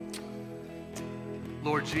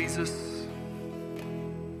Lord Jesus,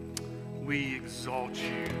 we exalt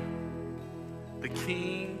you, the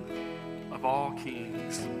King of all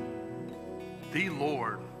kings, the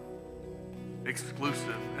Lord,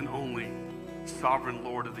 exclusive and only sovereign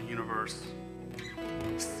Lord of the universe,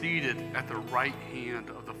 seated at the right hand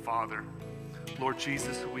of the Father. Lord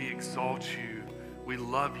Jesus, we exalt you, we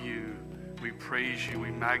love you, we praise you, we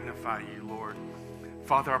magnify you, Lord.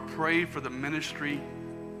 Father, I pray for the ministry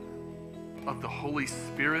of the Holy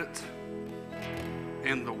Spirit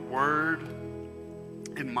and the Word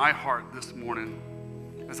in my heart this morning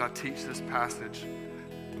as I teach this passage.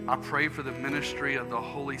 I pray for the ministry of the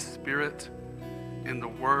Holy Spirit and the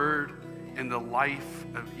Word in the life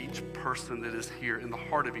of each person that is here, in the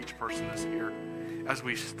heart of each person that's here, as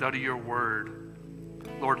we study your Word.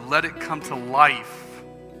 Lord, let it come to life.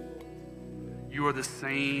 You are the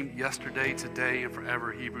same yesterday, today, and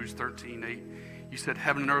forever. Hebrews 13:8. You said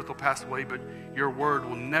heaven and earth will pass away, but your word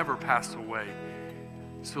will never pass away.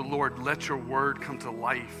 So, Lord, let your word come to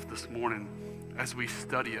life this morning as we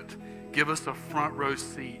study it. Give us a front row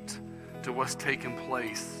seat to what's taking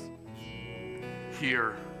place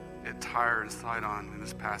here at Tyre and Sidon in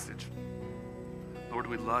this passage. Lord,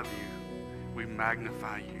 we love you. We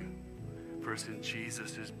magnify you. For it's in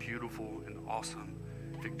Jesus' beautiful and awesome,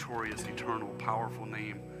 victorious, eternal, powerful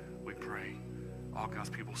name we pray. All God's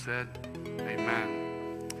people said,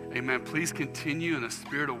 amen. Amen. Please continue in a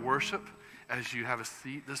spirit of worship as you have a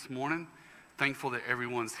seat this morning. Thankful that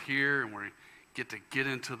everyone's here and we get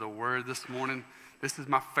into the Word this morning. This is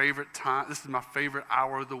my favorite time. This is my favorite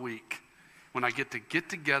hour of the week when I get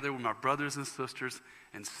together with my brothers and sisters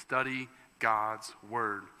and study God's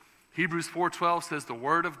Word. Hebrews 4:12 says the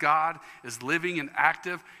Word of God is living and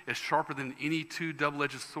active, is sharper than any two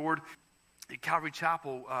double-edged sword. At Calvary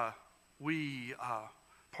Chapel,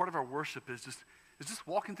 part of our worship is just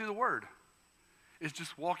walking through the Word. It's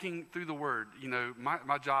just walking through the Word. You know,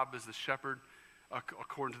 my job as the shepherd,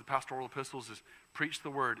 according to the pastoral epistles, is preach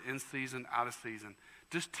the Word in season, out of season.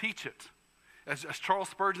 Just teach it. As Charles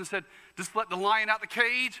Spurgeon said, just let the lion out the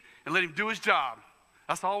cage and let him do his job.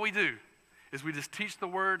 That's all we do, is we just teach the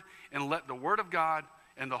Word and let the Word of God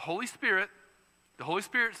and the Holy Spirit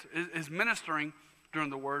is ministering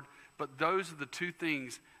during the Word, but those are the two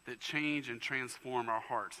things that change and transform our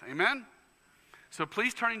hearts. Amen? So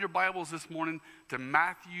please turn in your Bibles this morning to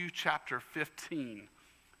Matthew chapter 15.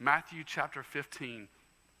 Matthew chapter 15.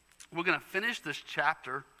 We're going to finish this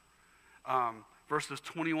chapter, verses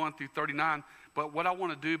 21 through 39, but what I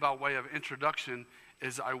want to do by way of introduction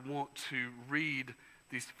is I want to read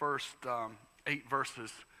these first 8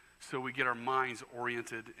 verses so we get our minds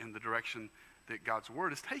oriented in the direction that God's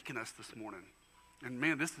Word is taking us this morning. And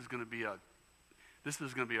man, this is going to be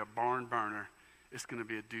a barn burner. It's going to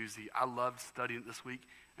be a doozy. I loved studying it this week,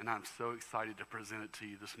 and I'm so excited to present it to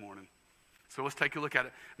you this morning. So let's take a look at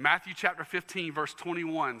it. Matthew chapter 15, verse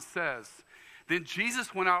 21 says, "Then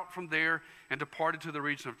Jesus went out from there and departed to the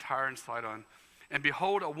region of Tyre and Sidon. And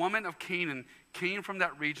behold, a woman of Canaan came from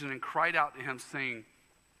that region and cried out to him, saying,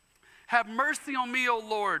 'Have mercy on me, O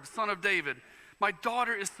Lord, Son of David. My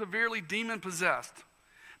daughter is severely demon-possessed.'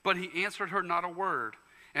 But he answered her not a word.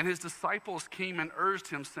 And his disciples came and urged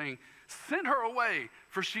him, saying, 'Send her away,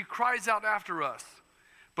 for she cries out after us.'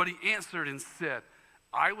 But he answered and said,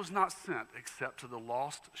 'I was not sent except to the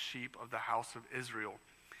lost sheep of the house of Israel.'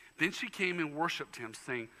 Then she came and worshipped him,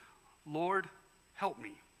 saying, 'Lord, help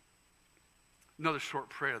me.'" Another short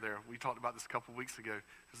prayer there. We talked about this a couple of weeks ago.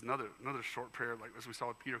 There's another short prayer, like as we saw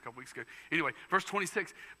with Peter a couple weeks ago. Anyway, verse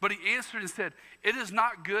 26. "But he answered and said, 'It is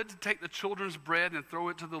not good to take the children's bread and throw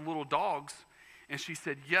it to the little dogs.' And she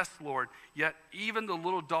said, 'Yes, Lord, yet even the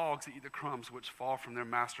little dogs eat the crumbs which fall from their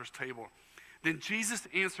master's table.' Then Jesus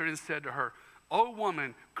answered and said to her, 'O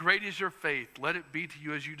woman, great is your faith. Let it be to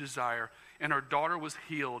you as you desire.' And her daughter was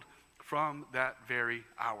healed from that very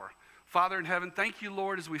hour." Father in heaven, thank you,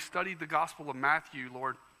 Lord, as we study the Gospel of Matthew,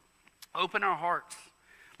 Lord. Open our hearts.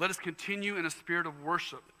 Let us continue in a spirit of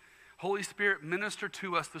worship. Holy Spirit, minister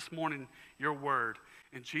to us this morning your word.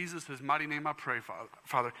 In Jesus' mighty name I pray,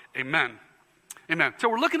 Father. Amen. Amen. So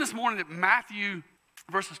we're looking this morning at Matthew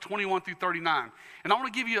verses 21 through 39. And I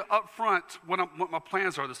want to give you up front what my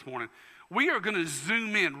plans are this morning. We are going to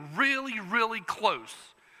zoom in really, really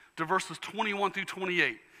close to verses 21 through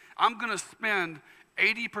 28. I'm going to spend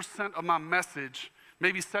 80% of my message,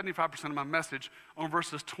 maybe 75% of my message, on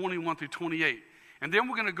verses 21 through 28. And then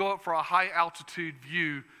we're going to go up for a high altitude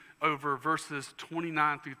view over verses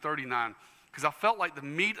 29 through 39. Because I felt like the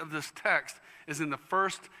meat of this text is in the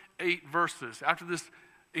first 8 verses. After this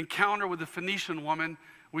encounter with the Phoenician woman,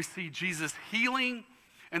 we see Jesus healing,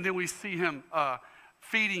 and then we see him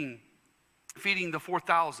feeding feeding the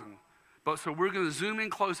 4,000. But so we're going to zoom in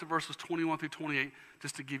close at verses 21 through 28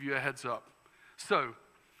 just to give you a heads up. So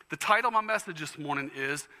the title of my message this morning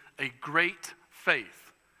is A Great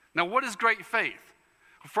Faith. Now, what is great faith?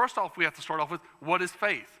 Well, first off, we have to start off with what is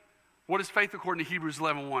faith? What is faith according to Hebrews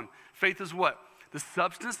 11:1? Faith is what? The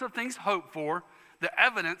substance of things hoped for, the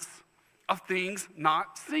evidence of things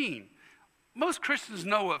not seen. Most Christians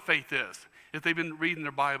know what faith is. If they've been reading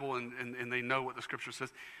their Bible and they know what the scripture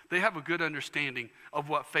says, they have a good understanding of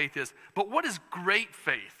what faith is. But what is great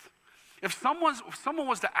faith? If someone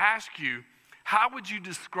was to ask you, how would you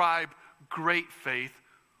describe great faith?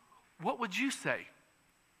 What would you say?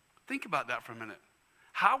 Think about that for a minute.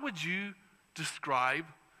 How would you describe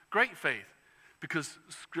great faith? Because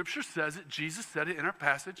scripture says it, Jesus said it in our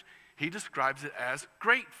passage, he describes it as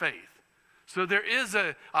great faith. So there is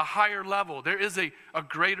a higher level. There is a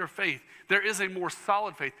greater faith. There is a more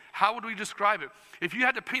solid faith. How would we describe it? If you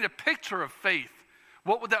had to paint a picture of faith,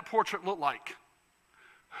 what would that portrait look like?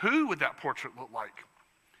 Who would that portrait look like?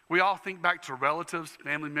 We all think back to relatives,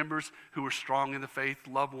 family members who were strong in the faith,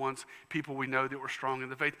 loved ones, people we know that were strong in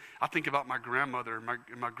the faith. I think about my grandmother and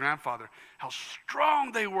my grandfather, how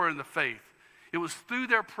strong they were in the faith. It was through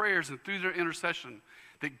their prayers and through their intercession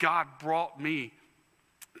that God brought me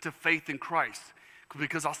to faith in Christ,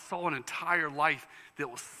 because I saw an entire life that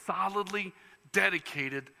was solidly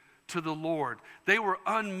dedicated to the Lord. They were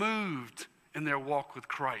unmoved in their walk with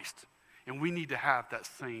Christ, and we need to have that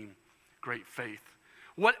same great faith.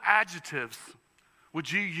 What adjectives would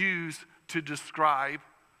you use to describe,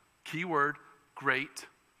 keyword, great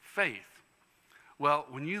faith? Well,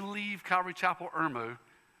 when you leave Calvary Chapel, Irmo,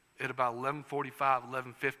 at about 11:45,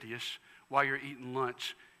 11:50-ish, while you're eating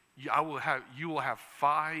lunch, you will have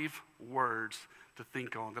 5 words to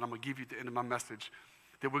think on that I'm going to give you at the end of my message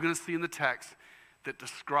that we're going to see in the text that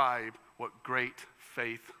describe what great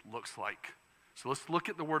faith looks like. So let's look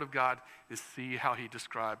at the Word of God and see how he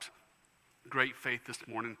describes great faith this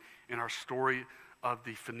morning in our story of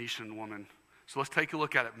the Phoenician woman. So let's take a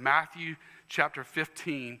look at it. Matthew chapter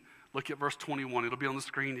 15, look at verse 21. It'll be on the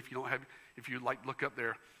screen if you'd like to look up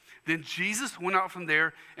there. Then Jesus went out from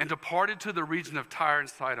there and departed to the region of Tyre and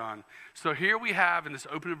Sidon. So here we have in this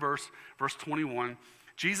opening verse 21,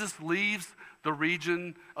 Jesus leaves the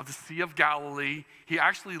region of the Sea of Galilee. He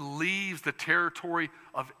actually leaves the territory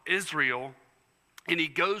of Israel, and he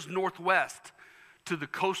goes northwest to the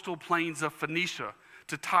coastal plains of Phoenicia,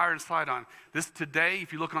 to Tyre and Sidon. This today,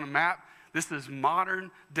 if you look on a map, this is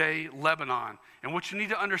modern day Lebanon. And what you need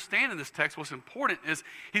to understand in this text, what's important, is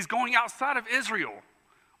he's going outside of Israel.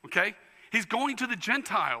 Okay? He's going to the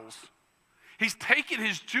Gentiles. He's taking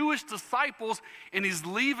his Jewish disciples and he's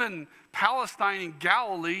leaving Palestine and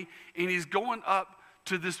Galilee and he's going up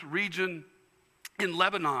to this region in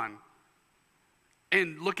Lebanon.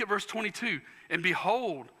 And look at verse 22. And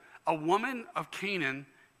behold, a woman of Canaan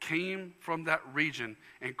came from that region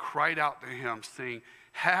and cried out to him, saying,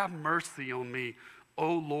 "Have mercy on me,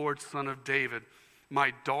 O Lord, Son of David.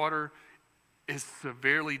 My daughter is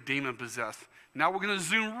severely demon-possessed." Now we're going to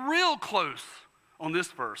zoom real close on this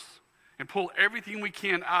verse and pull everything we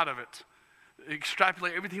can out of it,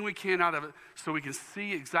 extrapolate everything we can out of it so we can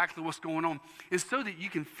see exactly what's going on, and so that you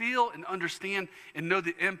can feel and understand and know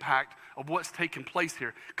the impact of what's taking place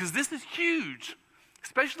here. Because this is huge,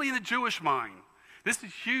 especially in the Jewish mind. This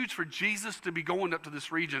is huge for Jesus to be going up to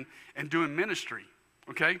this region and doing ministry,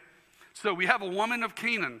 okay? So we have a woman of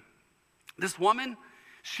Canaan. This woman,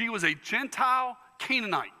 she was a Gentile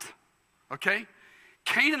Canaanite. Okay?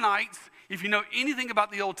 Canaanites, if you know anything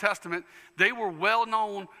about the Old Testament, they were well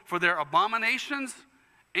known for their abominations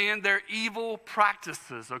and their evil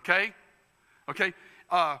practices, okay? Okay?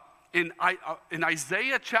 In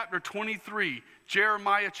Isaiah chapter 23,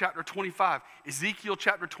 Jeremiah chapter 25, Ezekiel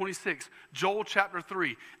chapter 26, Joel chapter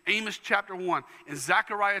 3, Amos chapter 1, and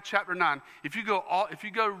Zechariah chapter 9, if you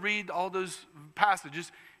go read all those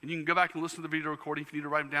passages, and you can go back and listen to the video recording if you need to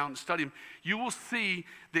write them down and study them, you will see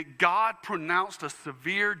that God pronounced a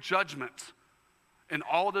severe judgment in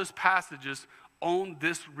all those passages on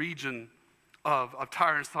this region of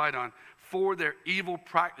Tyre and Sidon for their evil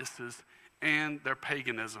practices and their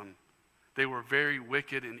paganism. They were very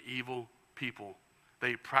wicked and evil people.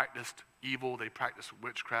 They practiced evil. They practiced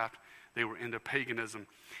witchcraft. They were into paganism.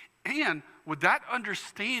 And with that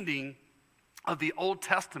understanding of the Old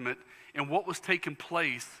Testament and what was taking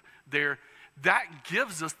place there, that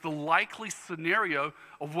gives us the likely scenario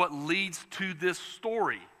of what leads to this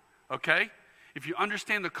story, okay? If you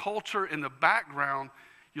understand the culture and the background,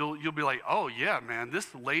 you'll be like, oh yeah, man,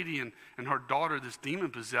 this lady and her daughter, this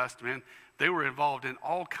demon-possessed, man, They were involved in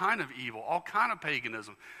all kind of evil, all kind of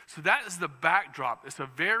paganism. So that is the backdrop. It's a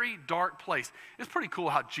very dark place. It's pretty cool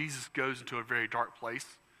how Jesus goes into a very dark place.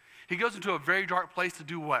 He goes into a very dark place to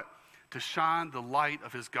do what? To shine the light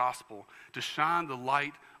of his gospel, to shine the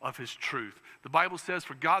light of his truth. The Bible says,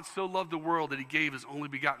 for God so loved the world that he gave his only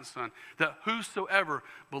begotten Son, that whosoever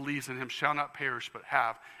believes in him shall not perish but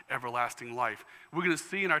have everlasting life. We're going to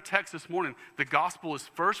see in our text this morning, the gospel is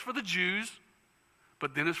first for the Jews,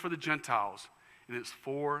 but then it's for the Gentiles, and it's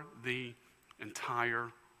for the entire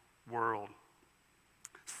world.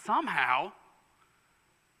 Somehow,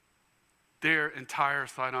 their entire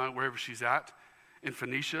Sidon, wherever she's at, in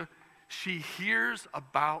Phoenicia, she hears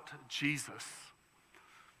about Jesus.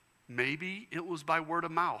 Maybe it was by word of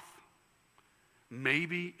mouth.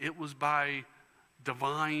 Maybe it was by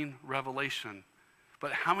divine revelation.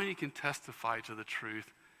 But how many can testify to the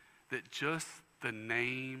truth that just the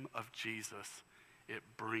name of Jesus, it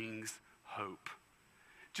brings hope?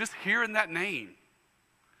 Just hearing that name.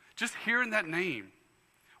 Just hearing that name.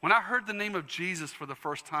 When I heard the name of Jesus for the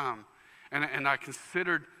first time, and I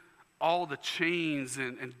considered all the chains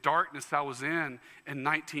and darkness I was in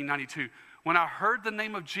 1992. When I heard the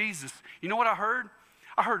name of Jesus, you know what I heard?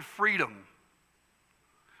 I heard freedom.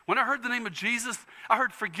 When I heard the name of Jesus, I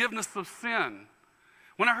heard forgiveness of sin.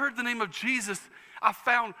 When I heard the name of Jesus, I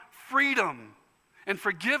found freedom and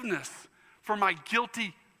forgiveness for my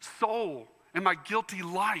guilty soul and my guilty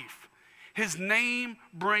life. His name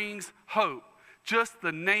brings hope. Just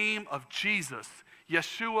the name of Jesus,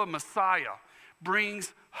 Yeshua, Messiah,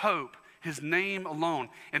 brings hope. His name alone.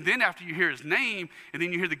 And then after you hear his name, and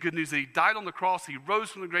then you hear the good news that he died on the cross, he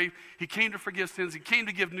rose from the grave, he came to forgive sins, he came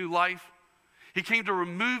to give new life. He came to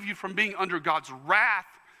remove you from being under God's wrath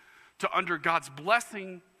to under God's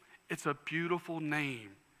blessing. It's a beautiful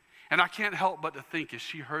name. And I can't help but to think, as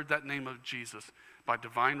she heard that name of Jesus, by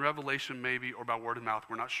divine revelation maybe, or by word of mouth,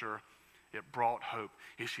 we're not sure, it brought hope.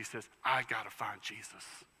 And she says, I got to find Jesus.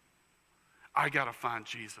 I got to find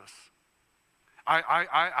Jesus.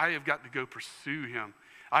 I have got to go pursue him.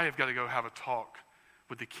 I have got to go have a talk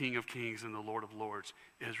with the King of Kings and the Lord of Lords,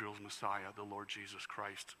 Israel's Messiah, the Lord Jesus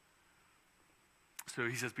Christ. So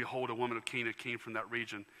he says, behold, a woman of Canaan came from that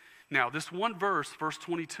region. Now, this one verse, verse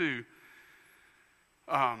 22,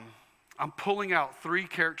 I'm pulling out 3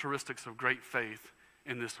 characteristics of great faith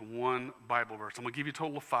in this one Bible verse. I'm going to give you a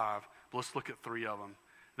total of 5, but let's look at 3 of them.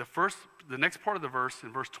 The next part of the verse,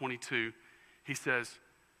 in verse 22, he says,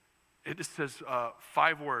 it just says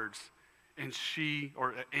 5 words,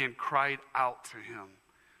 and cried out to him.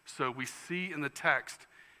 So we see in the text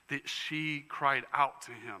that she cried out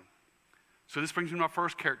to him. So this brings me to my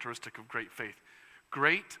first characteristic of great faith.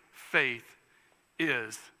 Great faith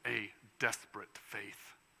is a desperate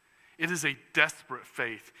faith. It is a desperate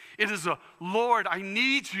faith. It is a, Lord, I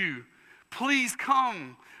need you. Please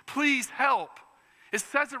come. Please help. It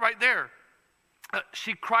says it right there.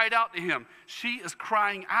 She cried out to him. She is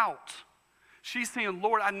crying out. She's saying,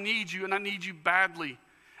 Lord, I need you, and I need you badly.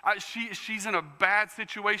 She's in a bad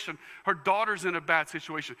situation. Her daughter's in a bad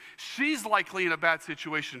situation. She's likely in a bad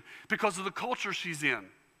situation because of the culture she's in,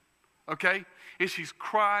 okay? And she's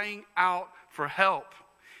crying out for help.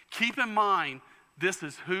 Keep in mind, this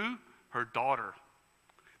is who? Her daughter.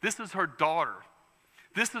 This is her daughter.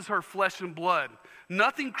 This is her flesh and blood.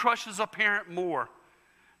 Nothing crushes a parent more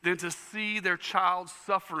than to see their child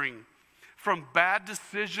suffering from bad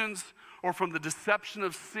decisions or from the deception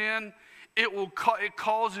of sin. It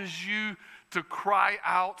causes you to cry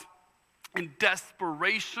out in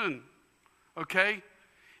desperation, okay?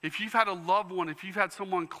 If you've had a loved one, if you've had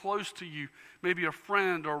someone close to you, maybe a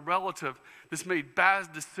friend or a relative that's made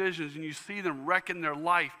bad decisions and you see them wrecking their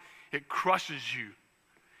life, it crushes you.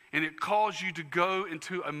 And it calls you to go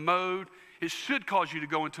into a mode, it should cause you to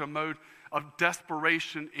go into a mode of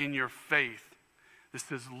desperation in your faith. This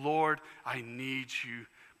says, Lord, I need you.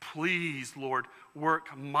 Please, Lord,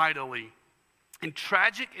 work mightily. In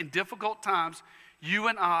tragic and difficult times, you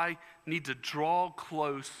and I need to draw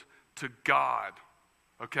close to God,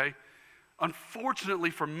 okay? Unfortunately,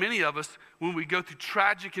 for many of us, when we go through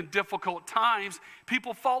tragic and difficult times,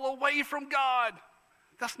 people fall away from God.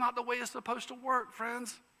 That's not the way it's supposed to work,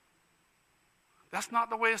 friends. That's not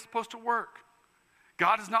the way it's supposed to work.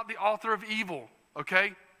 God is not the author of evil,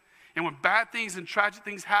 okay? And when bad things and tragic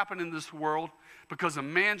things happen in this world because of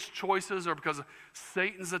man's choices or because of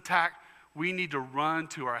Satan's attack, we need to run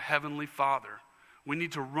to our Heavenly Father. We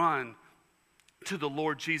need to run to the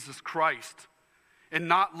Lord Jesus Christ and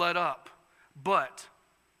not let up, but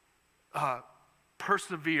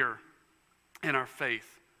persevere in our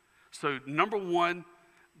faith. So number 1,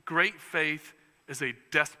 great faith is a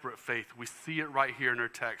desperate faith. We see it right here in our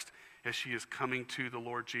text. as she is coming to the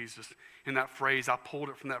Lord Jesus. In that phrase, I pulled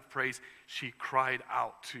it from that phrase, she cried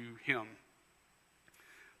out to him.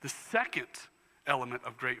 The second element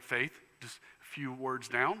of great faith, just a few words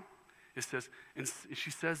down, it says, and she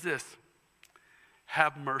says this,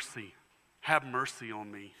 have mercy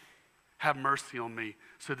on me. Have mercy on me.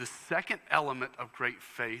 So the second element of great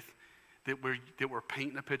faith that we're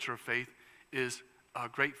painting a picture of faith is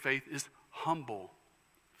great faith is humble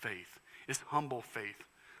faith. It's humble faith.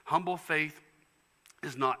 Humble faith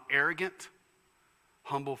is not arrogant.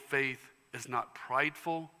 Humble faith is not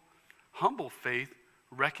prideful. Humble faith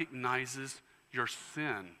recognizes your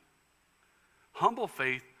sin. Humble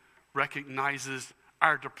faith recognizes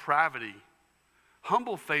our depravity.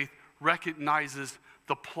 Humble faith recognizes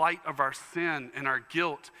the plight of our sin and our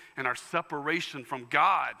guilt and our separation from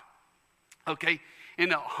God. Okay?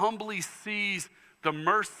 And it humbly sees the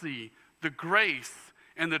mercy, the grace,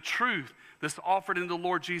 and the truth that's offered in the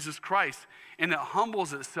Lord Jesus Christ. And it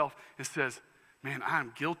humbles itself and says, man,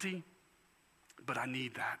 I'm guilty, but I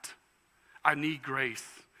need that. I need grace.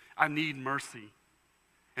 I need mercy.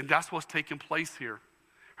 And that's what's taking place here.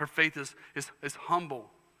 Her faith is humble.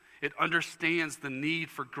 It understands the need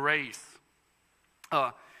for grace.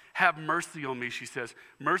 Have mercy on me, she says.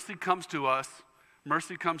 Mercy comes to us.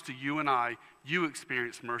 Mercy comes to you and I. You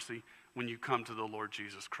experience mercy when you come to the Lord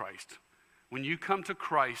Jesus Christ. When you come to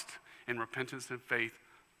Christ in repentance and faith,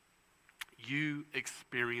 you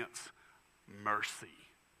experience mercy.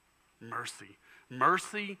 Mercy.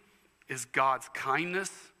 Mercy is God's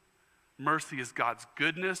kindness. Mercy is God's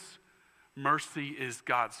goodness. Mercy is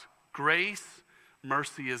God's grace.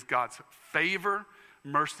 Mercy is God's favor.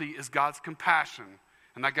 Mercy is God's compassion.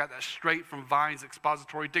 And I got that straight from Vine's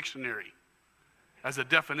Expository Dictionary as a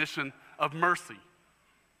definition of mercy.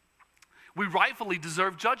 We rightfully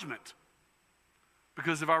deserve judgment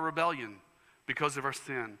because of our rebellion, because of our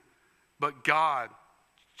sin. But God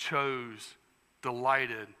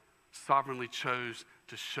sovereignly chose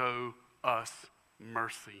to show us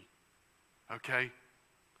mercy. Okay?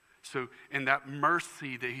 So, and that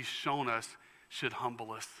mercy that he's shown us should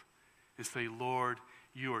humble us and say, Lord,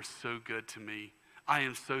 you are so good to me. I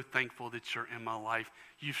am so thankful that you're in my life.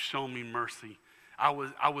 You've shown me mercy. I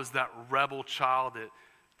was that rebel child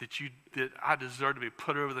that I deserved to be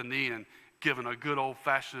put over the knee and given a good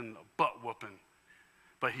old-fashioned butt whooping.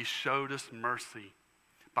 But he showed us mercy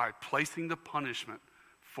by placing the punishment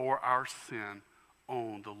for our sin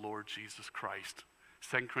on the Lord Jesus Christ.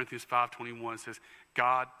 2 Corinthians 5:21 says,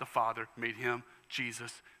 God the Father made him,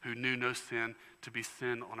 Jesus, who knew no sin, to be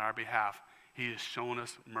sin on our behalf. He has shown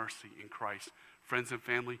us mercy in Christ. Friends and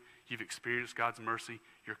family, you've experienced God's mercy.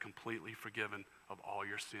 You're completely forgiven of all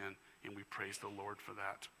your sin, and we praise the Lord for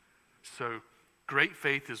that. So great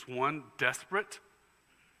faith is one, desperate.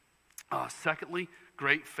 Secondly,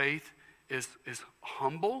 great faith is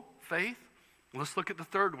humble faith. Let's look at the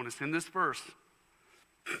third one. It's in this verse.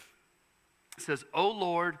 It says, O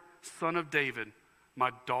Lord, Son of David,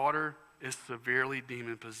 my daughter is severely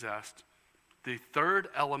demon-possessed. The third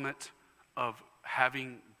element of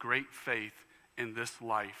having great faith in this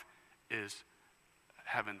life is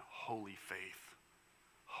having holy faith.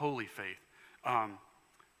 Holy faith.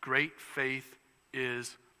 Great faith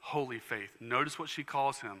is holy faith. Notice what she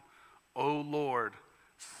calls him. O Lord,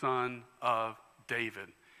 Son of David.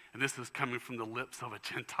 And this is coming from the lips of a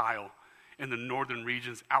Gentile in the northern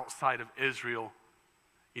regions outside of Israel.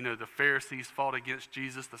 You know, the Pharisees fought against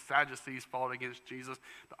Jesus. The Sadducees fought against Jesus.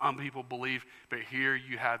 The people believe. But here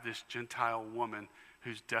you have this Gentile woman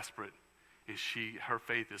who's desperate. And her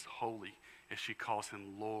faith is holy as she calls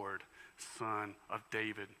him Lord, Son of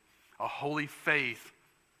David. A holy faith,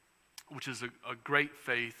 which is a great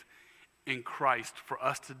faith in Christ for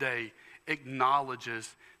us today,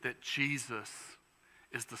 acknowledges that Jesus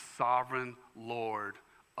is the sovereign Lord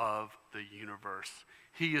of the universe.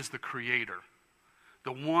 He is the creator,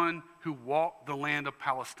 the one who walked the land of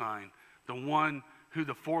Palestine, the one who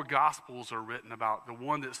the four Gospels are written about, the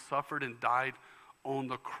one that suffered and died on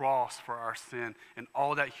the cross for our sin and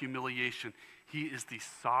all that humiliation. He is the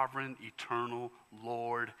sovereign, eternal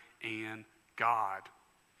Lord and God.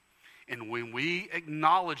 And when we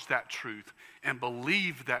acknowledge that truth and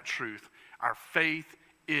believe that truth, our faith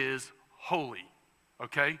is holy,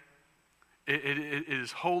 okay? It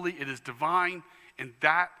is holy, it is divine, and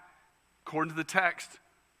that, according to the text,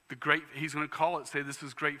 he's going to call it, say this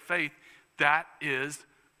is great faith. That is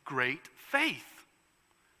great faith.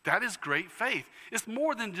 That is great faith. It's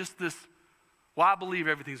more than just this, well, I believe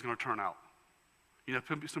everything's going to turn out. You know,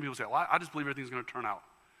 some people say, well, I just believe everything's going to turn out.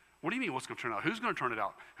 What do you mean what's going to turn out? Who's going to turn it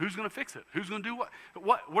out? Who's going to fix it? Who's going to do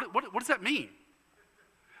what? What does that mean?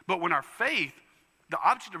 But when our faith the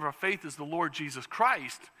object of our faith is the Lord Jesus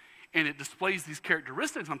Christ, and it displays these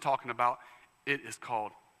characteristics I'm talking about, it is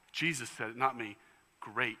called, Jesus said it, not me,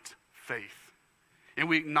 great faith. And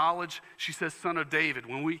we acknowledge, she says, Son of David,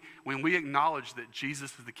 when we acknowledge that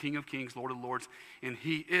Jesus is the King of Kings, Lord of Lords, and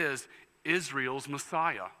he is Israel's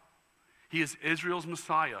Messiah. He is Israel's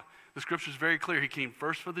Messiah. The scripture is very clear. He came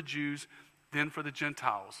first for the Jews, then for the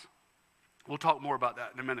Gentiles. We'll talk more about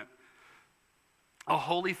that in a minute. A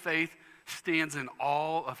holy faith stands in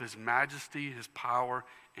awe of his majesty, his power,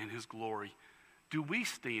 and his glory. Do we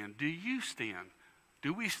stand? Do you stand?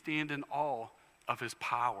 Do we stand in awe of his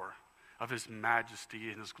power, of his majesty,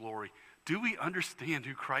 and his glory? Do we understand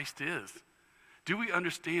who Christ is? Do we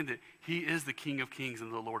understand that he is the King of Kings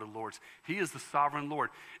and the Lord of Lords? He is the sovereign Lord.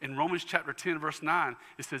 In Romans chapter 10, verse 9,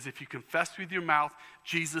 it says, if you confess with your mouth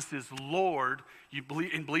Jesus is Lord, you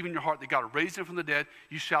believe in your heart that God raised him from the dead,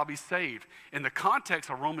 you shall be saved. In the context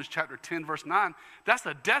of Romans chapter 10, verse 9, that's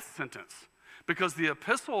a death sentence. Because the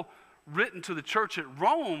epistle written to the church at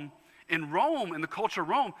Rome, in the culture of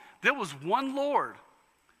Rome, there was one Lord.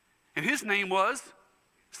 And his name was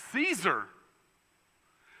Caesar.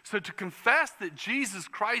 So to confess that Jesus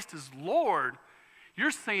Christ is Lord,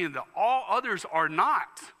 you're saying that all others are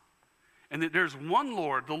not. And that there's one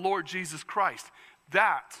Lord, the Lord Jesus Christ.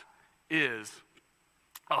 That is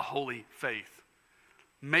a holy faith.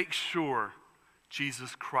 Make sure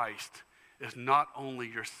Jesus Christ is not only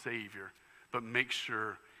your Savior, but make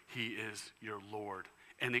sure he is your Lord.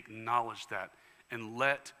 And acknowledge that. And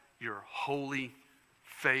let your holy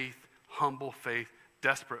faith, humble faith,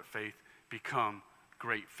 desperate faith become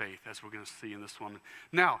great faith, as we're going to see in this woman.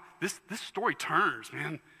 Now, this story turns,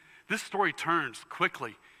 man. This story turns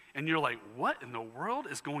quickly. And you're like, what in the world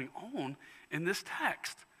is going on in this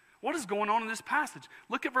text? What is going on in this passage?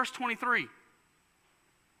 Look at verse 23.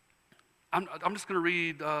 I'm just going to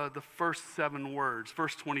read the first 7 words.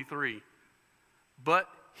 Verse 23. But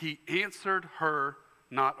he answered her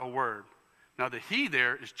not a word. Now, the he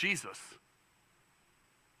there is Jesus.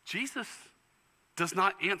 Jesus does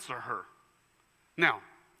not answer her. Now,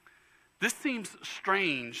 this seems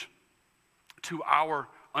strange to our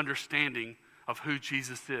understanding of who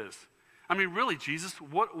Jesus is. I mean, really, Jesus,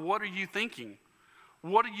 what are you thinking?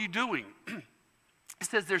 What are you doing? It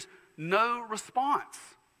says there's no response.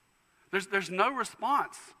 There's no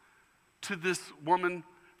response to this woman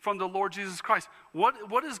from the Lord Jesus Christ. What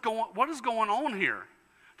is going on here?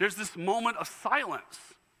 There's this moment of silence.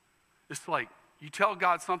 It's like you tell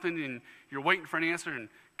God something and you're waiting for an answer, and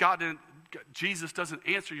Jesus doesn't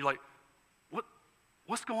answer. You're like,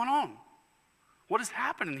 what's going on? What is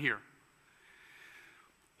happening here?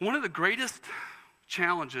 One of the greatest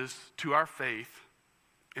challenges to our faith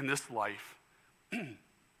in this life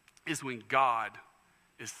is when God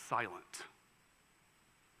is silent.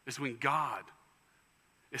 Is when God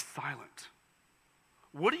is silent.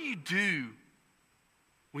 What do you do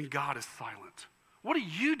when God is silent? What do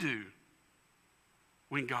you do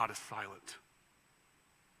when God is silent?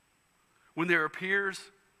 When there appears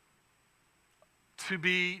to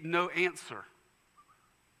be no answer,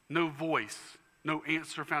 no voice, no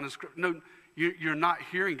answer found in Scripture. No, you're not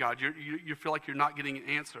hearing God. You feel like you're not getting an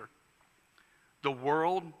answer. The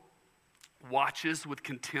world watches with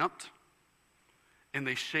contempt, and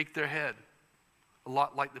they shake their head, a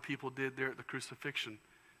lot like the people did there at the crucifixion.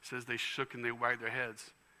 It says they shook and they wagged their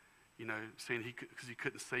heads, saying because he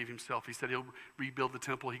couldn't save himself. He said he'll rebuild the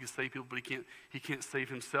temple. He can save people, but he can't save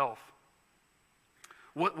himself.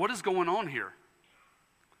 What is going on here?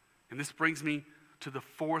 And this brings me to the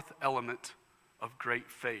 4th element of great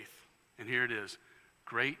faith. And here it is.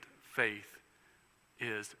 Great faith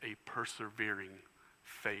is a persevering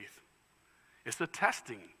faith. It's a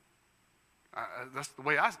testing. That's the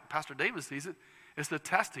way Pastor David sees it. It's the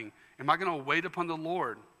testing. Am I going to wait upon the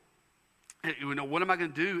Lord? What am I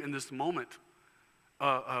going to do in this moment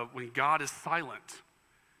when God is silent?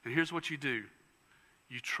 And here's what you do.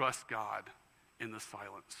 You trust God in the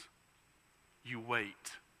silence. You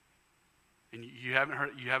wait. And you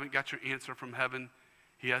haven't got your answer from heaven.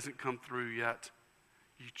 He hasn't come through yet.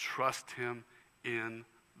 You trust him in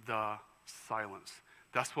the silence.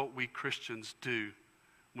 That's what we Christians do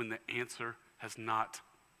when the answer has not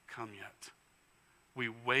come yet. We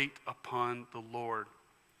wait upon the Lord.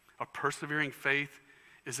 A persevering faith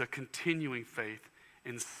is a continuing faith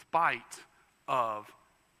in spite of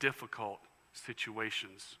difficult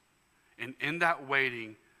situations. And in that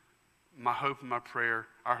waiting, my hope and my prayer,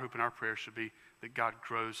 our hope and our prayer should be that God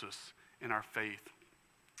grows us in our faith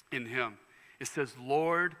in him. It says,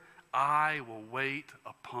 Lord, I will wait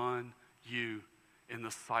upon you in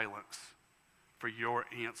the silence for your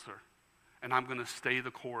answer. And I'm going to stay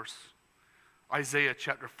the course. Isaiah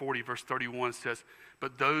chapter 40, verse 31 says,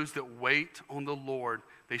 "But those that wait on the Lord,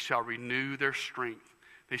 they shall renew their strength.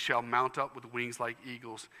 They shall mount up with wings like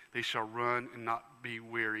eagles. They shall run and not be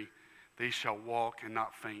weary. They shall walk and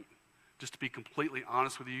not faint." Just to be completely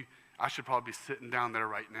honest with you, I should probably be sitting down there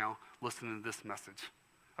right now listening to this message,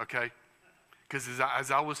 okay? Because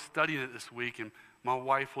as I was studying it this week, and my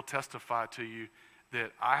wife will testify to you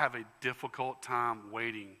that I have a difficult time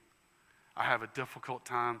waiting. I have a difficult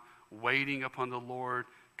time waiting upon the Lord,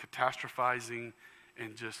 catastrophizing,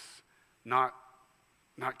 and just not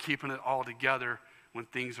keeping it all together when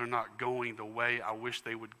things are not going the way I wish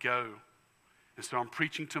they would go. And so I'm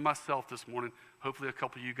preaching to myself this morning. Hopefully a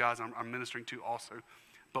couple of you guys I'm ministering to also.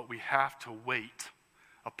 But we have to wait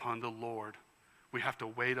upon the Lord. We have to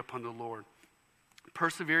wait upon the Lord.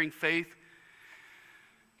 Persevering faith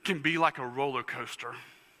can be like a roller coaster,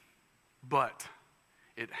 but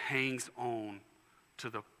it hangs on to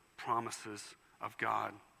the promises of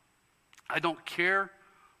God. I don't care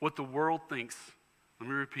what the world thinks. Let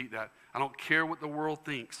me repeat that. I don't care what the world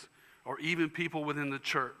thinks, or even people within the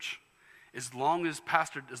church. As long as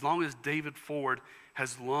David Ford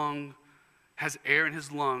has air in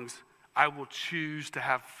his lungs, I will choose to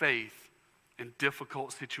have faith in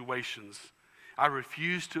difficult situations. I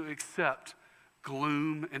refuse to accept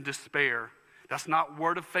gloom and despair. That's not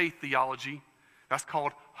word of faith theology. That's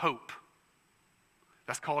called hope.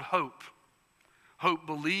 That's called hope. Hope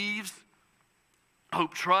believes,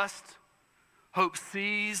 hope trusts, hope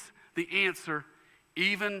sees the answer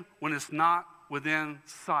even when it's not within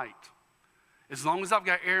sight. As long as I've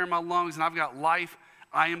got air in my lungs and I've got life,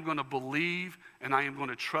 I am going to believe and I am going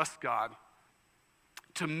to trust God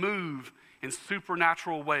to move in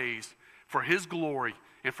supernatural ways for His glory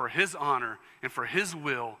and for His honor and for His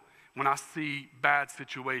will when I see bad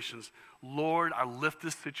situations. Lord, I lift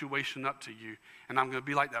this situation up to you, and I'm going to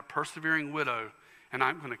be like that persevering widow, and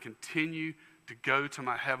I'm going to continue to go to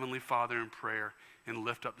my Heavenly Father in prayer and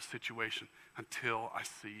lift up the situation until I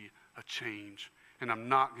see a change. And I'm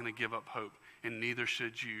not going to give up hope, and neither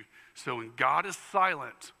should you. So when God is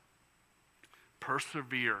silent,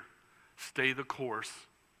 persevere, stay the course,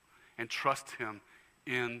 and trust Him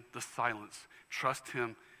in the silence. Trust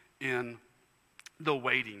Him in the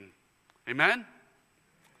waiting. Amen?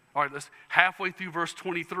 All right, let's halfway through verse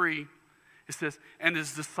 23. It says, "And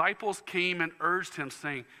His disciples came and urged Him,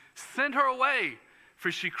 saying, 'Send her away,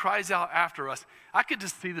 for she cries out after us.'" I could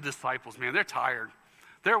just see the disciples, man. They're tired.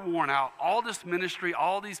 They're worn out. All this ministry,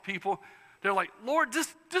 all these people, they're like, "Lord,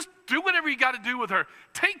 just do whatever you got to do with her.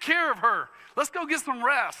 Take care of her. Let's go get some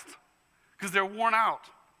rest," because they're worn out.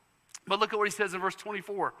 But look at what He says in verse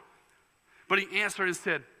 24. "But He answered and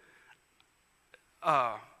said,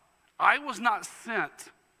 I was not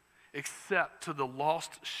sent except to the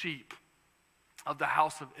lost sheep of the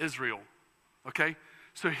house of Israel." Okay?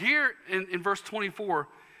 So here in verse 24,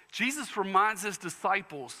 Jesus reminds His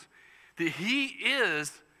disciples that He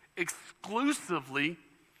is exclusively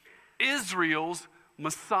Israel's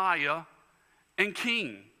Messiah and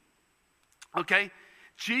King. Okay?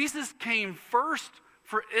 Jesus came first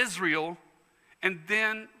for Israel and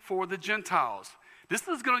then for the Gentiles. This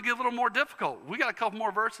is going to get a little more difficult. We got a couple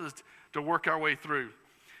more verses to work our way through.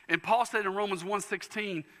 And Paul said in Romans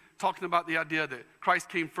 1:16, talking about the idea that Christ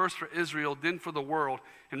came first for Israel, then for the world.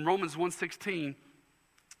 In Romans 1:16,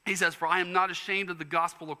 he says, "For I am not ashamed of the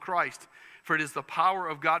gospel of Christ, for it is the power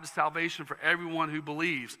of God to salvation for everyone who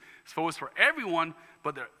believes." So it's for everyone,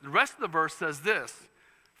 but the rest of the verse says this,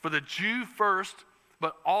 "For the Jew first,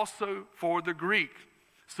 but also for the Greek."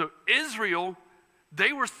 So Israel,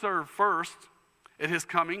 they were served first at His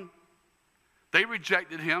coming. They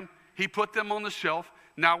rejected Him. He put them on the shelf.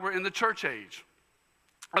 Now we're in the church age.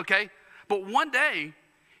 Okay? But one day,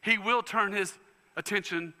 He will turn His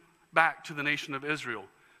attention back to the nation of Israel.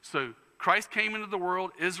 So Christ came into the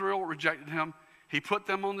world. Israel rejected Him. He put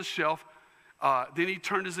them on the shelf. Then He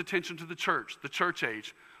turned His attention to the church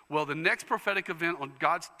age. Well, the next prophetic event on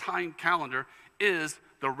God's time calendar is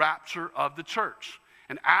the rapture of the church.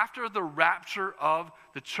 And after the rapture of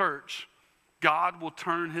the church, God will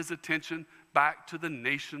turn His attention back to the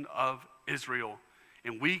nation of Israel.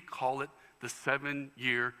 And we call it the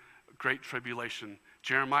 7-year Great Tribulation.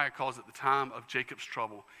 Jeremiah calls it the time of Jacob's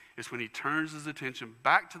trouble. It's when He turns His attention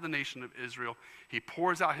back to the nation of Israel. He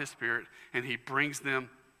pours out His Spirit and He brings them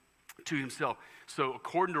to Himself. So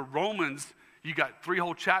according to Romans, you got 3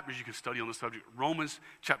 whole chapters you can study on the subject. Romans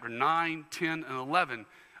chapter 9, 10, and 11.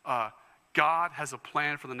 God has a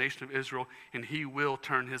plan for the nation of Israel, and He will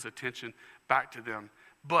turn His attention back to them.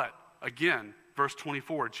 But again, verse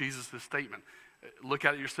 24, Jesus' statement. Look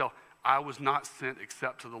at it yourself. I was not sent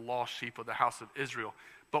except to the lost sheep of the house of Israel.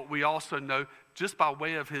 But we also know, just by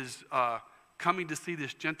way of his coming to see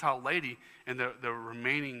this Gentile lady and the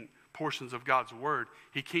remaining portions of God's word,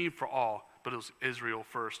 he came for all, but it was Israel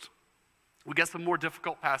first. We got some more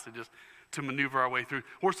difficult passages to maneuver our way through.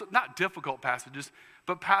 Or not difficult passages,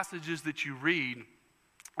 but passages that you read,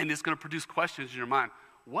 and it's going to produce questions in your mind.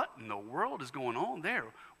 What in the world is going on there?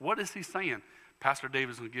 What is he saying? Pastor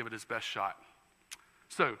David's going to give it his best shot.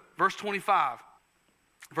 So, verse 25.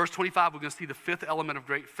 Verse 25, we're going to see the fifth element of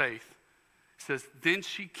great faith. It says, then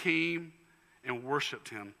she came and worshiped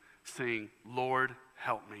him, saying, Lord,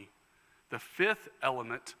 help me. The fifth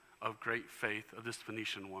element of great faith of this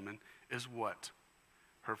Phoenician woman is what?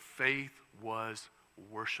 Her faith was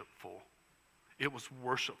worshipful. It was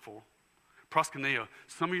worshipful. Proskuneo.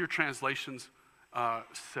 Some of your translations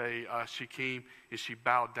say she came and she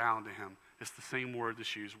bowed down to him. It's the same word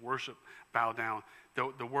that's used. Worship, bow down.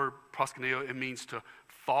 The word proskuneo, it means to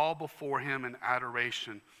fall before him in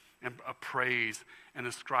adoration and praise and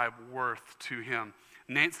ascribe worth to him.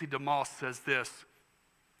 Nancy DeMoss says this,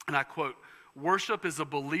 and I quote, worship is a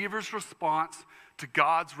believer's response to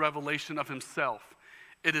God's revelation of himself.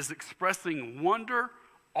 It is expressing wonder,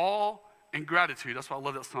 awe, and gratitude. That's why I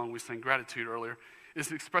love that song we sang, Gratitude, earlier.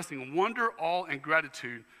 It's expressing wonder, awe, and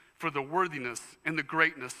gratitude for the worthiness and the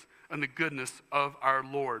greatness and the goodness of our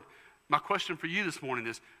Lord. My question for you this morning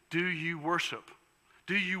is, do you worship?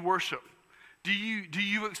 Do you worship? Do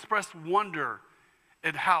you express wonder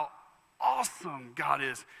at how awesome God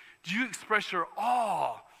is? Do you express your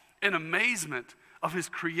awe and amazement of his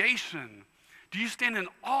creation? Do you stand in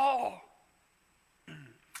awe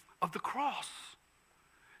of the cross?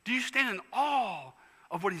 Do you stand in awe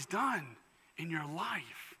of what he's done in your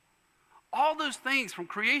life? All those things, from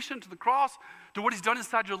creation to the cross to what he's done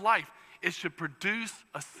inside your life, it should produce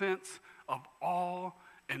a sense of awe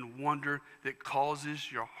and wonder that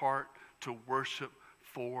causes your heart to worship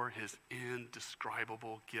for his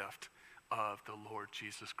indescribable gift of the Lord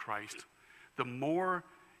Jesus Christ. The more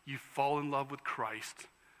you fall in love with Christ,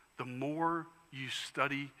 the more you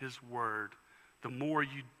study his word, the more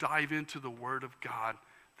you dive into the word of God,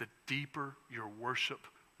 the deeper your worship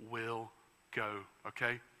will go,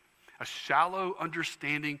 okay? A shallow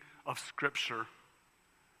understanding of Scripture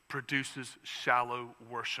produces shallow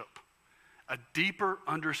worship. A deeper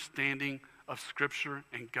understanding of Scripture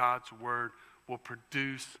and God's word will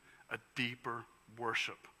produce a deeper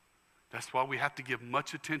worship. That's why we have to give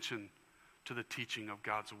much attention to the teaching of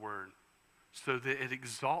God's word, so that it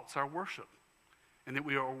exalts our worship and that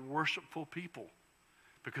we are a worshipful people.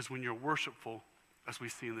 Because when you're worshipful, as we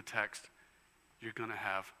see in the text, you're going to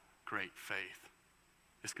have great faith.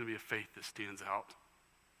 It's going to be a faith that stands out.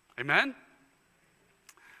 Amen?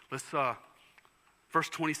 Let's, verse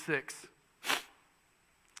 26.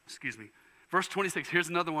 Excuse me. Verse 26, here's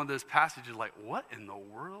another one of those passages like, what in the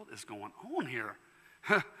world is going on here?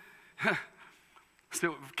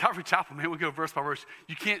 So Calvary Chapel, man, we go verse by verse.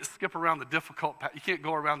 You can't skip around the difficult, you can't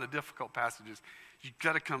go around the difficult passages. You've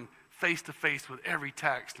got to come face to face with every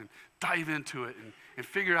text and dive into it and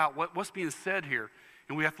figure out what's being said here.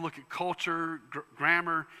 And we have to look at culture,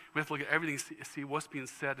 grammar. We have to look at everything, see what's being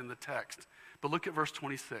said in the text. But look at verse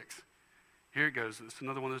 26. Here it goes. It's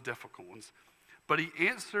another one of those difficult ones. But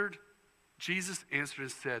Jesus answered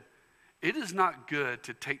and said, it is not good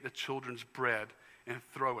to take the children's bread and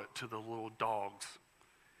throw it to the little dogs.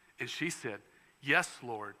 And she said, yes,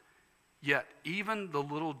 Lord, yet even the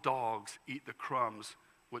little dogs eat the crumbs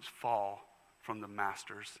which fall from the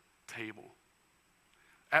master's table.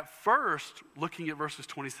 At first, looking at verses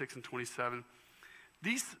 26 and 27,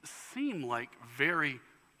 these seem like very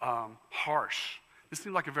harsh. This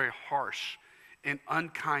seems like a very harsh and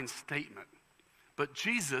unkind statement. But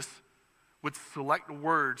Jesus, with select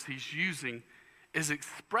words he's using, is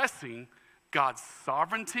expressing God's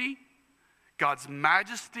sovereignty, God's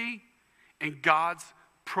majesty, and God's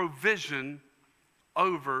provision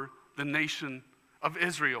over the nation of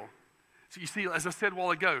Israel. So you see, as I said a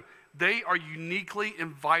while ago, they are uniquely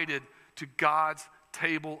invited to God's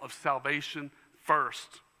table of salvation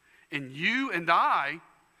first. And you and I,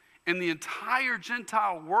 and the entire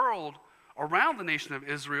Gentile world around the nation of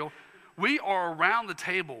Israel, we are around the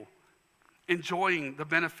table enjoying the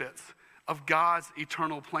benefits of God's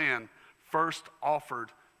eternal plan first offered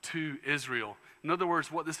to Israel. In other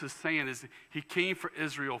words, what this is saying is he came for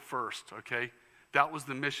Israel first, okay? That was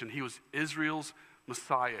the mission. He was Israel's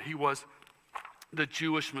Messiah. He was the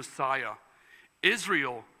Jewish Messiah.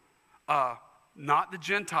 Israel, not the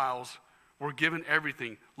Gentiles, were given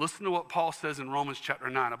everything. Listen to what Paul says in Romans chapter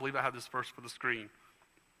 9. I believe I have this verse for the screen.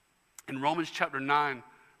 In Romans chapter 9,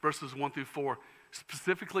 verses 1 through 4,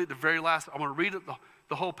 specifically at the very last, I want to read it,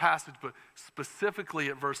 the whole passage, but specifically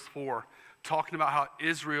at verse 4, talking about how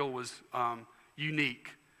Israel was unique.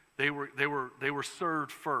 They were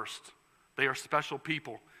served first. They are special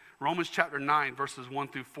people. Romans chapter 9, verses 1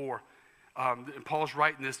 through 4. And Paul's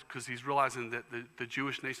writing this because he's realizing that the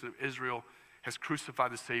Jewish nation of Israel has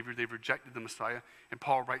crucified the Savior. They've rejected the Messiah. And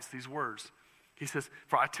Paul writes these words. He says,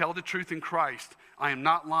 "For I tell the truth in Christ. I am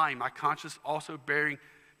not lying. My conscience also bearing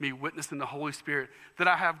me witness in the Holy Spirit, that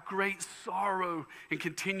I have great sorrow and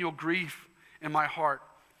continual grief in my heart.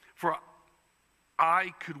 For I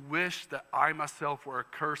could wish that I myself were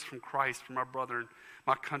accursed from Christ for my brethren,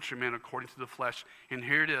 my countrymen according to the flesh." And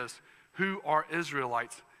here it is. Who are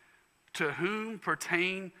Israelites? To whom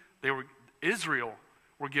pertain Israel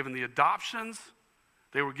were given the adoptions,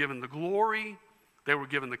 they were given the glory, they were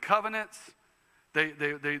given the covenants,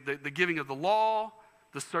 the giving of the law,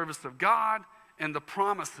 the service of God, and the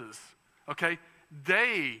promises. Okay?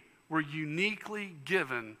 They were uniquely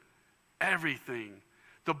given everything.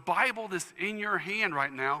 The Bible that's in your hand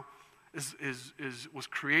right now was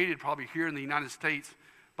created probably here in the United States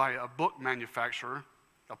by a book manufacturer,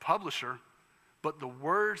 a publisher, but the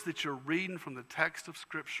words that you're reading from the text of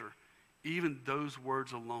Scripture, even those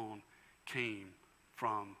words alone came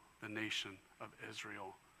from the nation of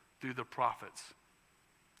Israel through the prophets,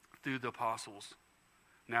 through the apostles.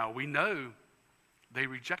 Now, we know they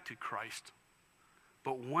rejected Christ,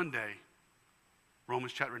 but one day,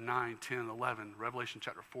 Romans chapter 9, 10, 11, Revelation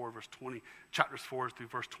chapter 4, verse 20, chapters 4 through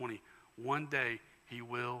verse 20, one day he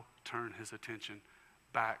will turn his attention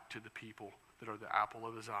back to the people that are the apple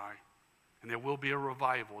of his eye. And there will be a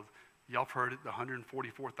revival. Y'all have heard it, the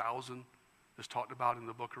 144,000 that's talked about in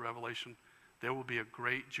the book of Revelation. There will be a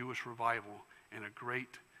great Jewish revival and a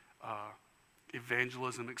great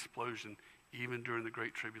evangelism explosion even during the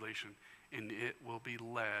Great Tribulation. And it will be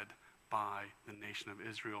led by the nation of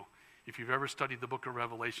Israel. If you've ever studied the book of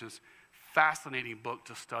Revelation, it's a fascinating book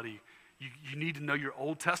to study. You need to know your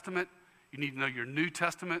Old Testament. You need to know your New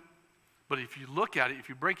Testament. But if you look at it, if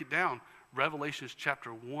you break it down, Revelations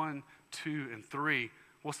chapter 1, 2, and 3,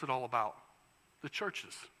 what's it all about? The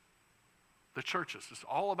churches. The churches. It's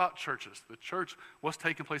all about churches. The church, what's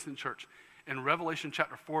taking place in church. In Revelation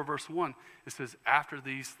chapter 4, verse 1, it says, after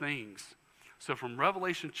these things. So from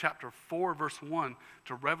Revelation chapter 4, verse 1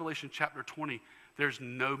 to Revelation chapter 20, there's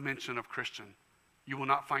no mention of Christian. You will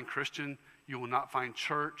not find Christian. You will not find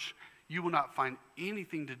church. You will not find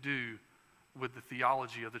anything to do with the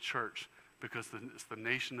theology of the church, because it's the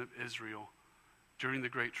nation of Israel during the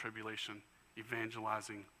Great Tribulation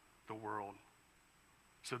evangelizing the world.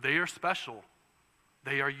 So they are special.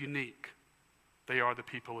 They are unique. They are the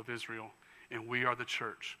people of Israel, and we are the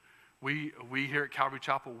church. We here at Calvary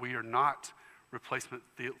Chapel, we are not replacement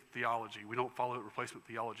theology. We don't follow replacement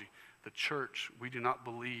theology. The church, we do not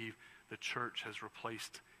believe the church has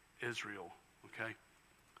replaced Israel, okay?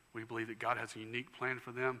 We believe that God has a unique plan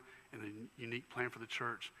for them and a unique plan for the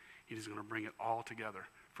church. He's going to bring it all together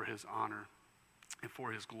for his honor and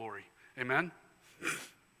for his glory. Amen?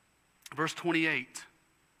 Verse 28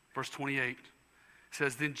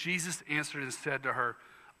 says, "Then Jesus answered and said to her,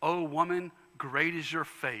 'O woman, great is your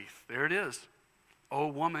faith.'" There it is. "O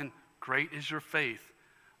woman, great is your faith.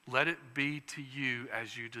 Let it be to you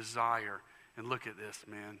as you desire." And look at this,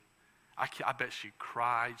 man. I bet she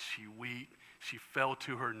cried, she wept, she fell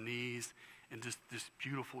to her knees in just this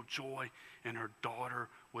beautiful joy, and her daughter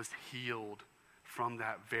was healed from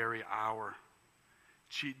that very hour.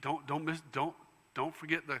 Don't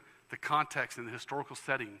forget the context and the historical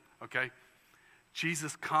setting, okay?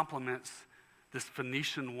 Jesus compliments this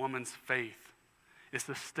Phoenician woman's faith. It's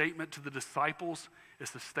a statement to the disciples,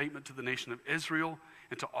 it's a statement to the nation of Israel,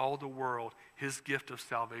 and to all the world. His gift of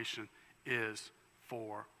salvation is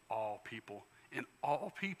for all people. And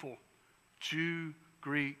all people, Jew,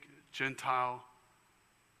 Greek, Gentile,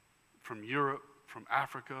 from Europe, from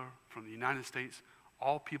Africa, from the United States,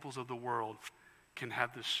 all peoples of the world can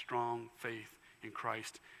have this strong faith in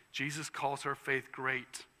Christ. Jesus calls her faith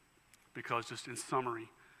great because, just in summary,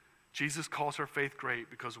 Jesus calls her faith great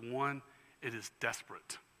because, one, it is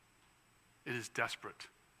desperate. It is desperate.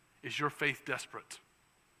 Is your faith desperate?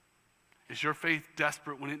 Is your faith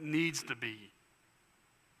desperate when it needs to be?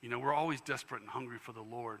 You know, we're always desperate and hungry for the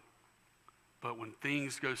Lord. But when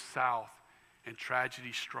things go south and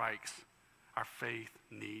tragedy strikes, our faith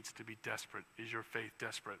needs to be desperate. Is your faith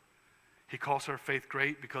desperate? He calls her faith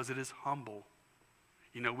great because it is humble.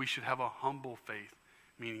 You know, we should have a humble faith,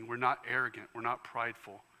 meaning we're not arrogant, we're not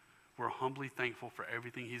prideful. We're humbly thankful for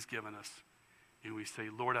everything he's given us. And we say,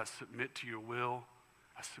 Lord, I submit to your will.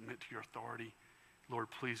 I submit to your authority. Lord,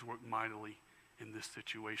 please work mightily in this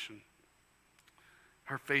situation.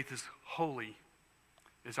 her faith is holy.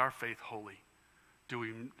 Is our faith holy? Do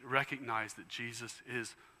we recognize that Jesus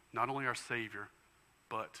is not only our Savior,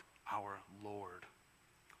 but our Lord?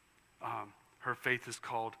 Her faith is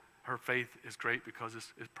great because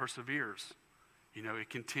it perseveres. It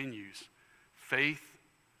continues. Faith,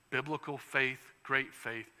 biblical faith, great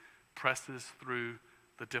faith, presses through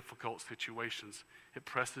the difficult situations. It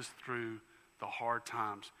presses through the hard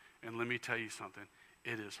times. And let me tell you something.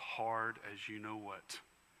 It is hard as you know what.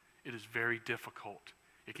 It is very difficult.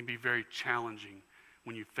 It can be very challenging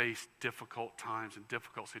when you face difficult times and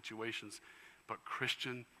difficult situations. But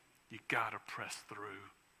Christian, you got to press through.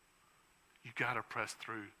 You got to press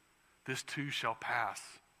through. This too shall pass,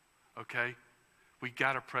 okay? We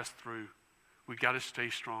got to press through. We got to stay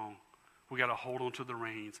strong. We got to hold on to the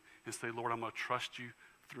reins and say, Lord, I'm going to trust you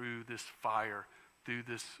through this fire, through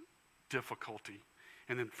this difficulty.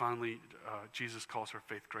 And then finally, Jesus calls her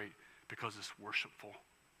faith great because it's worshipful.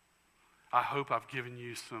 I hope I've given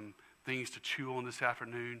you some things to chew on this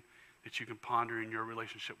afternoon that you can ponder in your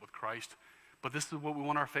relationship with Christ. But this is what we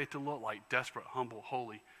want our faith to look like: desperate, humble,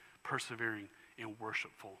 holy, persevering, and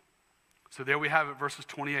worshipful. So there we have it, verses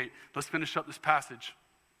 28. Let's finish up this passage.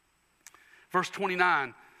 Verse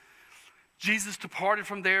 29, Jesus departed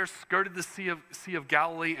from there, skirted the Sea of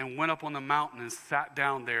Galilee, and went up on the mountain and sat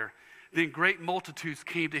down there. Then great multitudes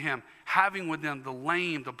came to him, having with them the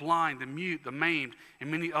lame, the blind, the mute, the maimed,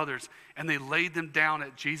 and many others. And they laid them down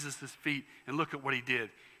at Jesus' feet. And look at what he did.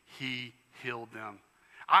 He healed them.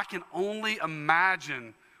 I can only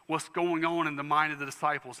imagine what's going on in the mind of the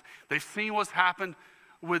disciples. They've seen what's happened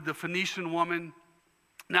with the Phoenician woman.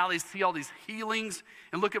 Now they see all these healings.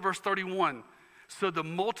 And look at verse 31. So the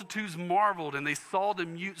multitudes marveled, and they saw the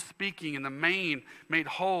mute speaking, and the maimed made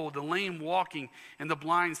whole, the lame walking, and the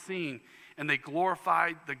blind seeing. And they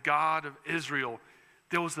glorified the God of Israel.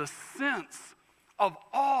 There was a sense of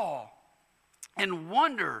awe and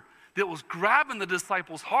wonder that was grabbing the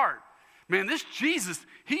disciples' heart. Man, this Jesus,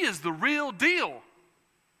 he is the real deal.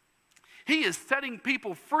 He is setting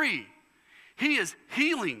people free. He is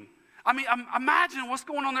healing. I mean, imagine what's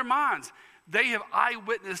going on in their minds. They have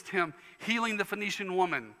eyewitnessed him healing the Phoenician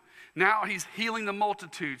woman. Now he's healing the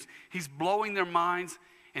multitudes. He's blowing their minds,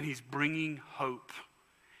 and he's bringing hope.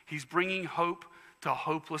 He's bringing hope to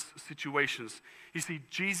hopeless situations. You see,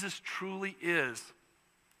 Jesus truly is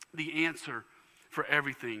the answer for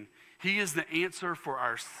everything. He is the answer for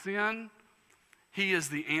our sin. He is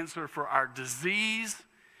the answer for our disease.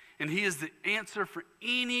 And he is the answer for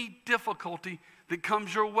any difficulty that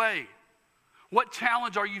comes your way. What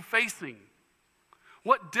challenge are you facing?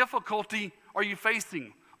 What difficulty are you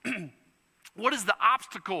facing? What is the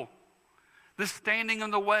obstacle that's standing in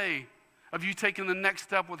the way of you taking the next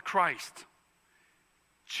step with Christ?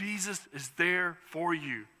 Jesus is there for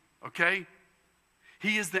you, okay?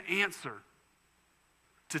 He is the answer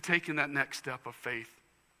to taking that next step of faith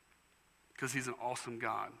because he's an awesome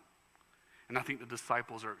God. And I think the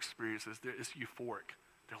disciples are experiencing this. It's euphoric.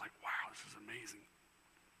 They're like, wow, this is amazing.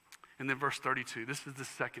 And then verse 32, this is the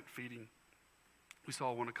second feeding. We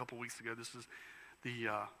saw one a couple weeks ago. This is the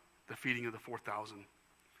feeding of the 4,000.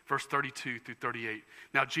 Verse 32 through 38.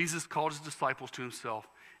 Now Jesus called his disciples to himself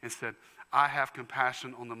and said, I have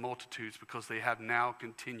compassion on the multitudes because they have now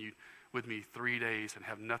continued with me 3 days and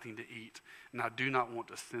have nothing to eat. And I do not want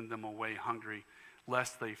to send them away hungry,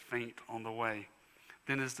 lest they faint on the way.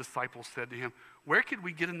 Then his disciples said to him, where could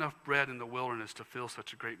we get enough bread in the wilderness to fill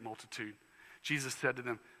such a great multitude? Jesus said to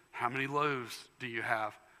them, how many loaves do you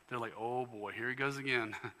have? They're like, oh boy, here he goes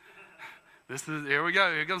again. Here we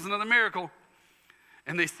go. Here comes another miracle.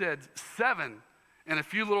 And they said, 7 and a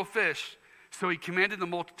few little fish. So he commanded the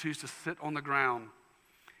multitudes to sit on the ground.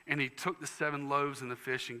 And he took the 7 loaves and the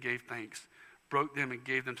fish and gave thanks, broke them and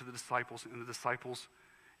gave them to the disciples. And the disciples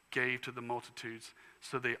gave to the multitudes.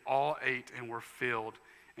 So they all ate and were filled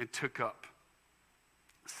and took up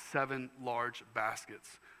 7 large baskets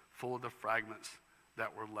full of the fragments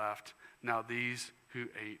that were left. Now these who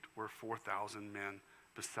ate were 4,000 men,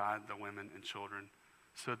 beside the women and children.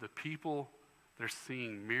 So the people, they're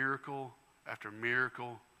seeing miracle after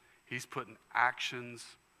miracle. He's putting actions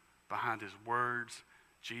behind his words.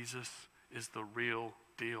 Jesus is the real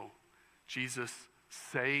deal. Jesus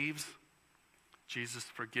saves. Jesus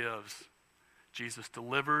forgives. Jesus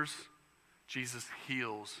delivers. Jesus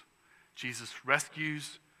heals. Jesus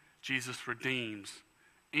rescues. Jesus redeems.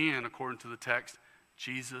 And according to the text,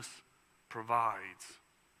 Jesus provides.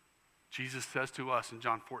 Jesus says to us in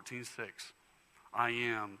John 14:6, I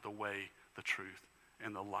am the way, the truth,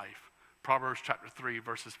 and the life. Proverbs chapter 3,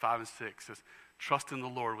 verses 5 and 6 says, trust in the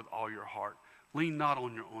Lord with all your heart. Lean not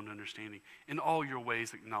on your own understanding. In all your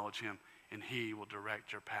ways acknowledge him, and he will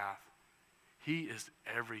direct your path. He is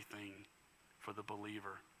everything for the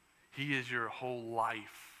believer. He is your whole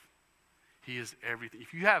life. He is everything.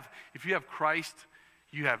 If you have Christ,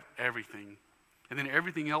 you have everything. And then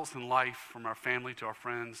everything else in life, from our family to our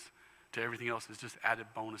friends to everything else, is just added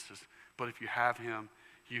bonuses. But if you have him,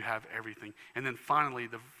 you have everything. And then finally,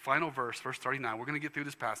 the final verse, verse 39, we're going to get through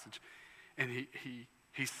this passage. And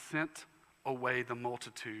he sent away the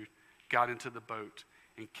multitude, got into the boat,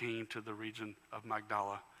 and came to the region of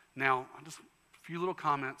Magdala. Now, just a few little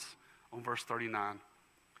comments on verse 39.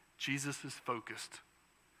 Jesus is focused.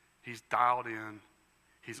 He's dialed in.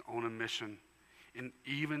 He's on a mission. And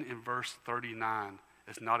even in verse 39,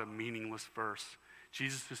 it's not a meaningless verse.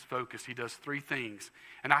 Jesus is focused. He does three things.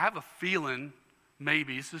 And I have a feeling,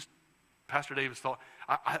 maybe, it's just Pastor Davis thought,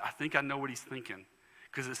 I think I know what he's thinking.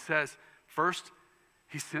 Because it says, first,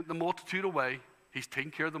 he sent the multitude away. He's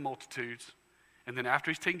taking care of the multitudes. And then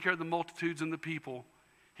after he's taking care of the multitudes and the people,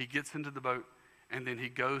 he gets into the boat, and then he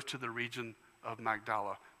goes to the region of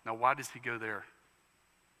Magdala. Now, why does he go there?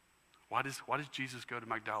 Why does Jesus go to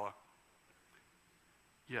Magdala?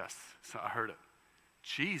 Yes, so I heard it.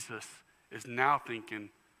 Jesus is now thinking,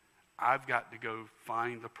 I've got to go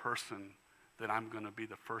find the person that I'm going to be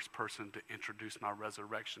the first person to introduce my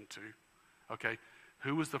resurrection to. Okay?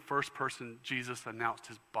 Who was the first person Jesus announced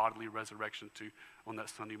his bodily resurrection to on that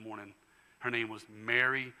Sunday morning? Her name was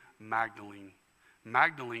Mary Magdalene.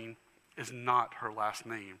 Magdalene is not her last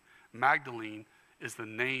name. Magdalene is the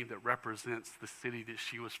name that represents the city that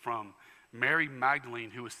she was from. Mary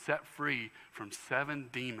Magdalene, who was set free from 7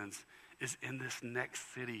 demons, is in this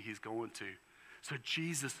next city he's going to. So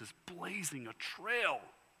Jesus is blazing a trail.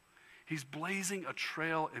 He's blazing a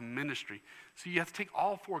trail in ministry. So you have to take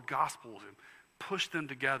all 4 gospels and push them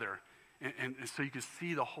together, and so you can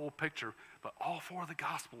see the whole picture. But all 4 of the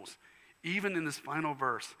gospels, even in this final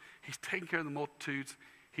verse, he's taking care of the multitudes.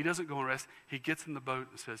 He doesn't go and rest. He gets in the boat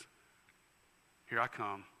and says, here I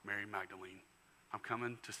come, Mary Magdalene. I'm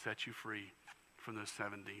coming to set you free from those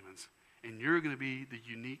 7 demons. And you're going to be the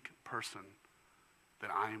unique person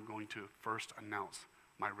that I am going to first announce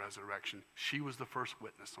my resurrection. She was the first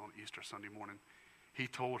witness on Easter Sunday morning. He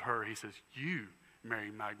told her, he says, you,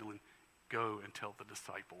 Mary Magdalene, go and tell the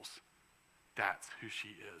disciples. That's who she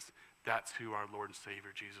is. That's who our Lord and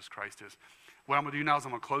Savior Jesus Christ is. What I'm going to do now is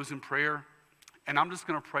I'm going to close in prayer. And I'm just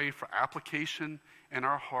going to pray for application in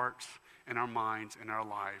our hearts, in our minds, in our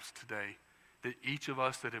lives today. That each of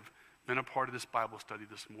us that have been a part of this Bible study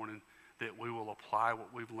this morning, that we will apply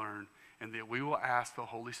what we've learned, and that we will ask the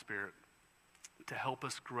Holy Spirit to help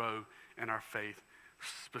us grow in our faith,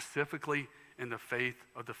 specifically in the faith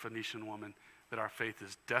of the Phoenician woman, that our faith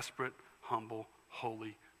is desperate, humble,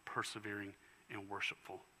 holy, persevering, and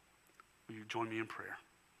worshipful. Will you join me in prayer?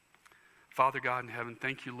 Father God in heaven,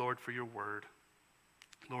 thank you, Lord, for your word.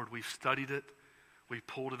 Lord, we've studied it, we've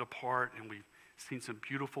pulled it apart, and we've seen some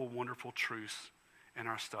beautiful, wonderful truths in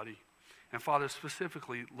our study. And Father,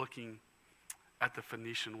 specifically looking at the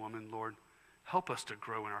Phoenician woman, Lord, help us to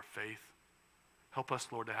grow in our faith. Help us,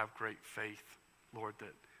 Lord, to have great faith, Lord,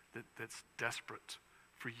 that's desperate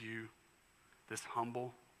for you, that's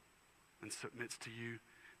humble and submits to you,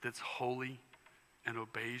 that's holy and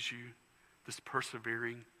obeys you, that's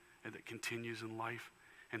persevering and that continues in life.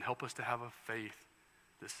 And help us to have a faith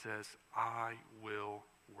that says, I will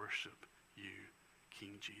worship you,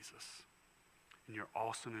 King Jesus. In your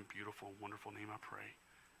awesome and beautiful and wonderful name I pray.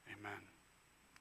 Amen.